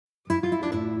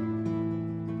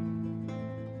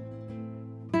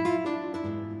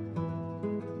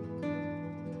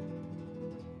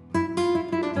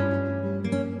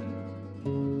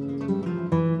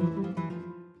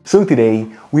So today,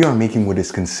 we are making what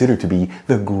is considered to be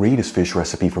the greatest fish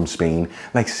recipe from Spain.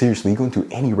 Like seriously, you go into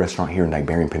any restaurant here in the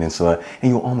Iberian Peninsula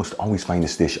and you'll almost always find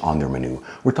this dish on their menu.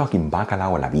 We're talking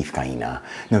Bacalao a la Vizcaina.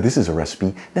 Now this is a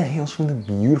recipe that hails from the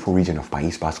beautiful region of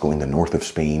País Vasco in the north of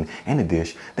Spain, and a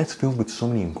dish that's filled with so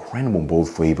many incredible bold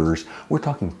flavors. We're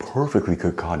talking perfectly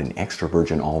cooked cod in extra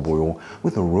virgin olive oil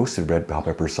with a roasted red bell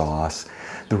pepper sauce.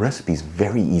 The recipe is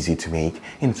very easy to make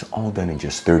and it's all done in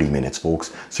just 30 minutes,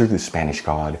 folks. Serve with Spanish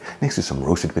cod next to some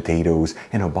roasted potatoes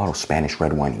and a bottle of Spanish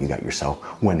red wine, and you got yourself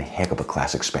one heck of a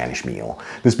classic Spanish meal.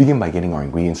 Let's begin by getting our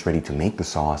ingredients ready to make the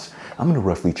sauce. I'm going to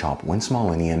roughly chop one small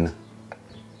onion,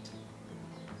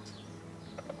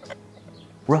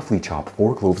 roughly chop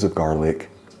 4 cloves of garlic,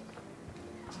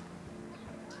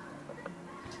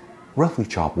 roughly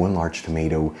chop 1 large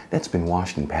tomato that's been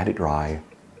washed and patted dry,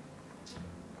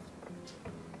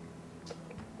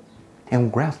 and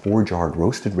we'll grab 4 jarred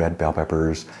roasted red bell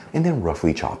peppers and then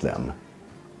roughly chop them.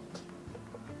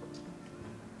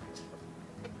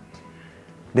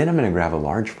 Then I'm going to grab a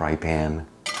large fry pan,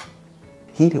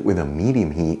 heat it with a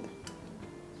medium heat,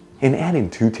 and add in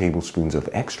 2 tablespoons of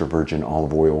extra virgin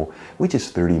olive oil, which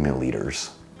is 30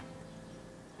 milliliters.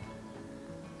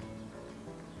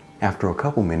 After a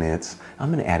couple minutes,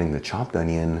 I'm going to add in the chopped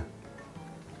onion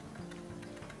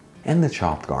and the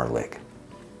chopped garlic.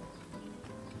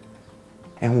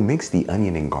 And we'll mix the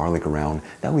onion and garlic around,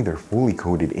 that way they're fully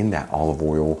coated in that olive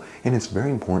oil. And it's very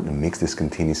important to mix this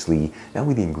continuously, that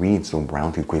way the ingredients don't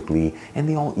brown too quickly and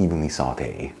they all evenly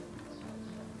saute.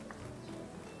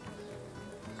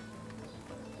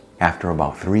 After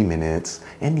about 3 minutes,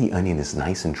 and the onion is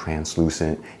nice and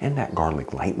translucent and that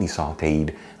garlic lightly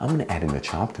sauteed, I'm going to add in the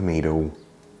chopped tomato.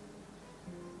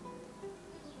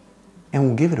 And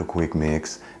we'll give it a quick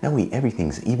mix, that way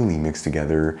everything's evenly mixed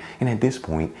together. And at this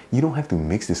point, you don't have to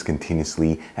mix this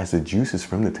continuously, as the juices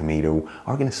from the tomato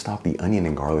are going to stop the onion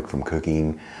and garlic from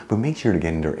cooking. But make sure to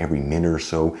get in there every minute or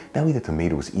so, that way the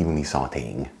tomato is evenly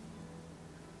sauteing.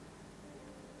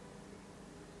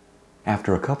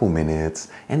 After a couple minutes,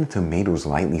 and the tomato is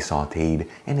lightly sauteed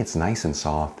and it's nice and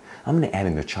soft, I'm going to add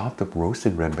in the chopped up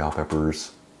roasted red bell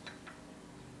peppers,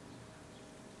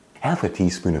 half a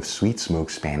teaspoon of sweet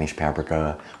smoked Spanish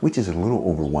paprika, which is a little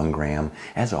over 1 gram.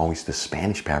 As always, the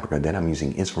Spanish paprika that I'm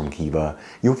using is from Kiva.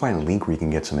 You'll find a link where you can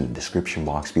get some in the description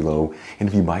box below. And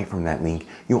if you buy it from that link,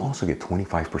 you'll also get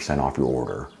 25% off your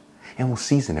order. And we'll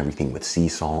season everything with sea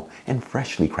salt and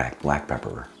freshly cracked black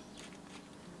pepper.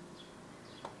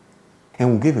 And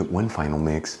we'll give it one final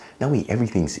mix, that way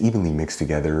everything's evenly mixed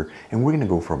together. And we're going to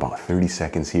go for about 30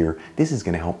 seconds here. This is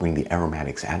going to help bring the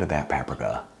aromatics out of that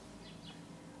paprika.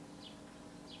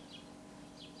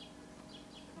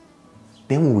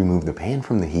 Then we'll remove the pan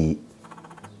from the heat,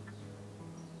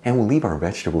 and we'll leave our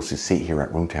vegetables to sit here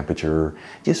at room temperature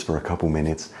just for a couple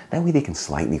minutes, that way they can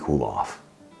slightly cool off.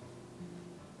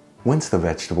 Once the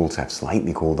vegetables have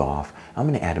slightly cooled off, I'm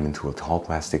going to add them into a tall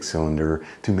plastic cylinder.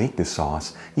 To make this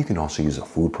sauce, you can also use a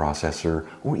food processor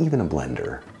or even a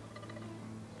blender.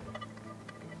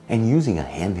 And using a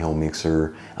handheld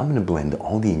mixer, I'm going to blend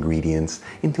all the ingredients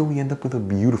until we end up with a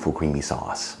beautiful creamy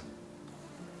sauce.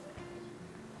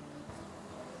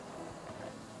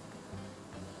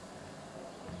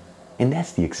 And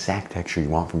that's the exact texture you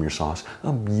want from your sauce,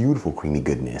 a beautiful creamy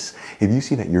goodness. If you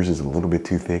see that yours is a little bit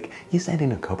too thick, just add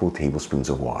in a couple tablespoons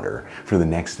of water. For the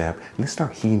next step, let's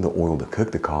start heating the oil to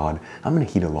cook the cod. I'm going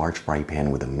to heat a large fry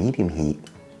pan with a medium heat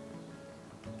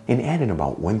and add in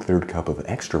about 1/3 cup of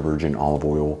extra virgin olive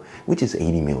oil, which is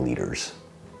 80 milliliters.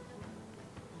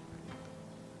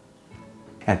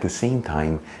 At the same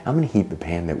time, I'm going to heat the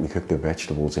pan that we cooked the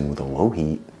vegetables in with a low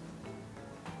heat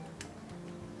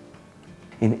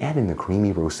and add in the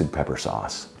creamy roasted pepper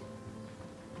sauce.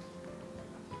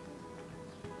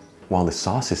 While the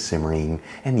sauce is simmering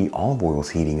and the olive oil is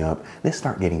heating up, let's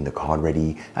start getting the cod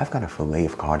ready. I've got a fillet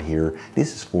of cod here.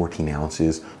 This is 14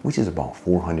 ounces, which is about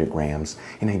 400 grams,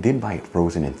 and I did buy it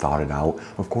frozen and thawed it out.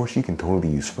 Of course, you can totally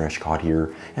use fresh cod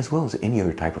here, as well as any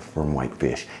other type of firm white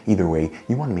fish. Either way,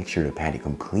 you want to make sure to pat it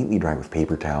completely dry with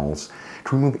paper towels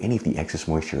to remove any of the excess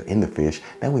moisture in the fish.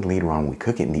 That way later on when we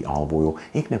cook it in the olive oil,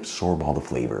 it can absorb all the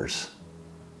flavors.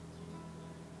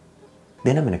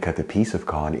 Then I'm going to cut the piece of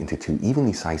cod into 2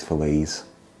 evenly sized fillets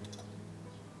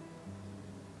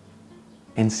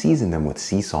and season them with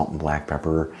sea salt and black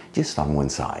pepper just on one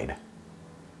side.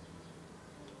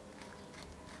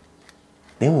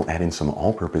 Then we'll add in some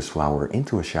all-purpose flour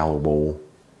into a shallow bowl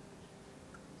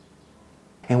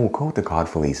and we'll coat the cod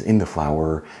fillets in the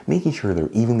flour, making sure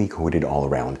they're evenly coated all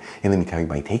around. And let me tell you,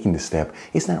 by taking this step,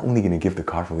 it's not only going to give the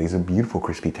cod fillets a beautiful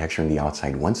crispy texture on the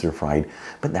outside once they're fried,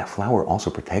 but that flour also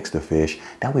protects the fish.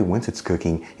 That way once it's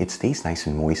cooking, it stays nice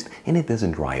and moist and it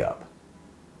doesn't dry up.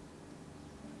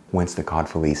 Once the cod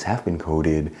fillets have been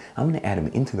coated, I'm going to add them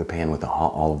into the pan with the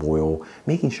hot olive oil,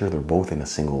 making sure they're both in a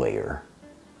single layer.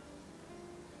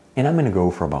 And I'm going to go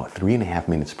for about 3.5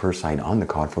 minutes per side on the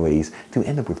cod fillets to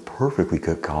end up with perfectly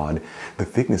cooked cod. The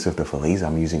thickness of the fillets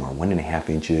I'm using are 1.5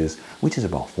 inches, which is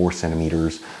about 4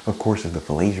 centimeters. Of course, if the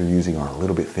fillets you're using are a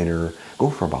little bit thinner, go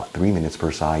for about 3 minutes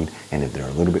per side. And if they're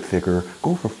a little bit thicker,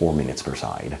 go for 4 minutes per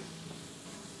side.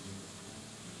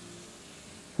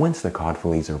 Once the cod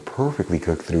fillets are perfectly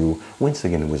cooked through, once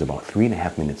again it was about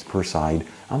 3.5 minutes per side,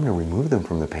 I'm going to remove them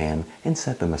from the pan and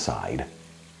set them aside.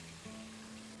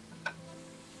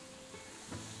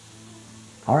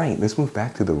 Alright, let's move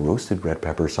back to the roasted red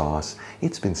pepper sauce.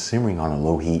 It's been simmering on a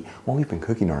low heat while we've been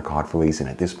cooking our cod fillets, and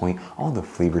at this point all the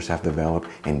flavors have developed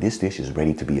and this dish is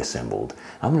ready to be assembled.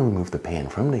 I'm going to remove the pan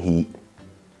from the heat,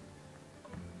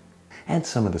 add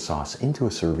some of the sauce into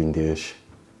a serving dish,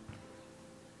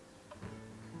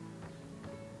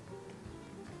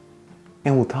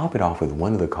 and we'll top it off with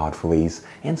one of the cod fillets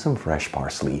and some fresh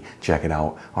parsley. Check it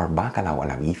out, our Bacalao a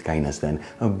la Vizcaina is then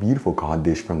a beautiful cod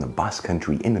dish from the Basque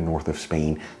country in the north of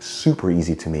Spain. Super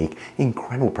easy to make,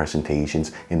 incredible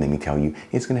presentations, and let me tell you,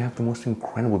 it's going to have the most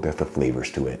incredible depth of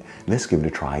flavors to it. Let's give it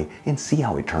a try and see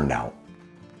how it turned out.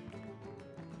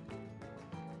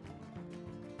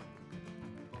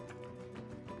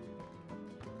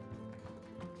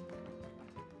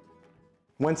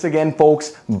 Once again,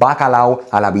 folks, Bacalao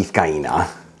a la Vizcaina.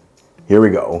 Here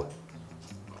we go.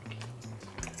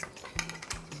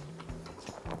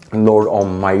 Lord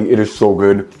Almighty, it is so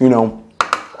good. You know,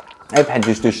 I've had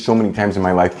this dish so many times in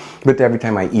my life, but every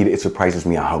time I eat it, it surprises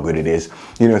me at how good it is.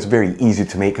 You know, it's very easy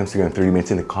to make, comes together in 30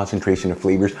 minutes, and the concentration of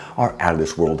flavors are out of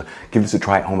this world. Give this a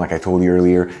try at home like I told you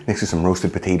earlier, next to some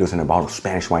roasted potatoes and a bottle of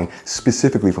Spanish wine,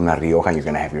 specifically from La Rioja, you're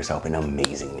gonna have yourself an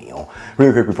amazing meal.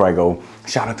 Really quick before I go,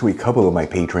 shout out to a couple of my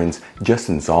patrons,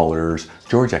 Justin Zollers,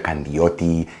 Georgia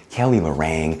Candiotti, Kelly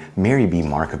Larang, Mary B.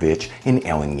 Markovich, and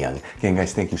Ellen Young. Again,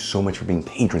 guys, thank you so much for being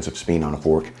patrons of Spain on a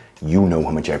Fork. You know how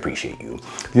much I appreciate you.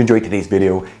 If you enjoyed today's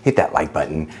video, hit that like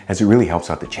button as it really helps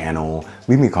out the channel.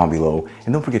 Leave me a comment below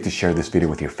and don't forget to share this video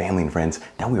with your family and friends.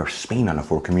 That way our Spain on a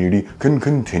Fork community can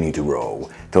continue to grow.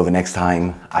 Till the next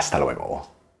time, hasta luego.